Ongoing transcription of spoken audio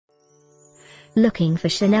Looking for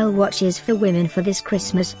Chanel watches for women for this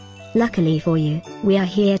Christmas? Luckily for you, we are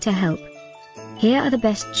here to help. Here are the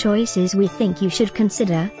best choices we think you should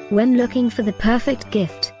consider when looking for the perfect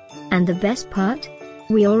gift. And the best part?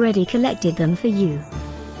 We already collected them for you.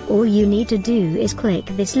 All you need to do is click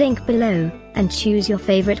this link below and choose your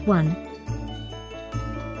favorite one.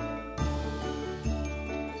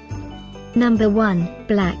 Number 1,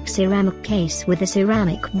 Black Ceramic Case with a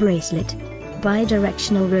Ceramic Bracelet.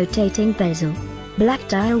 Bidirectional rotating bezel. Black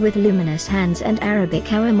dial with luminous hands and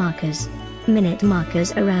Arabic hour markers. Minute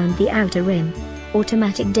markers around the outer rim.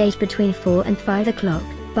 Automatic date between 4 and 5 o'clock,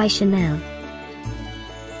 by Chanel.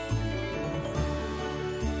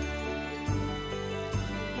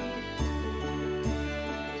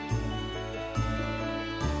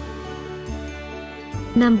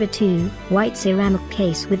 Number 2, White Ceramic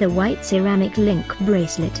Case with a White Ceramic Link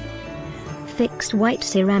Bracelet. Fixed white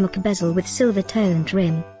ceramic bezel with silver-toned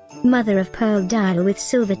rim. Mother of pearl dial with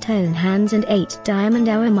silver-tone hands and 8 diamond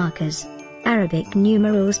hour markers. Arabic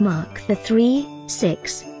numerals mark the 3,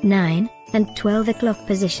 6, 9, and 12 o'clock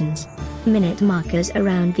positions. Minute markers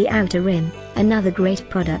around the outer rim, another great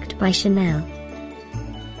product by Chanel.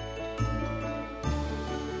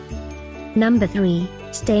 Number 3,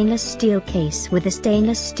 Stainless steel case with a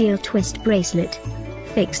stainless steel twist bracelet.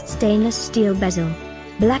 Fixed stainless steel bezel.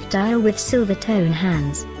 Black dial with silver tone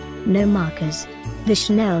hands. No markers. The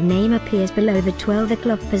Chanel name appears below the 12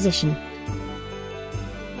 o'clock position.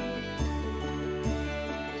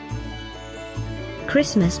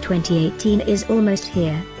 Christmas 2018 is almost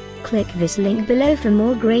here. Click this link below for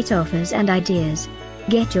more great offers and ideas.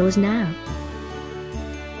 Get yours now.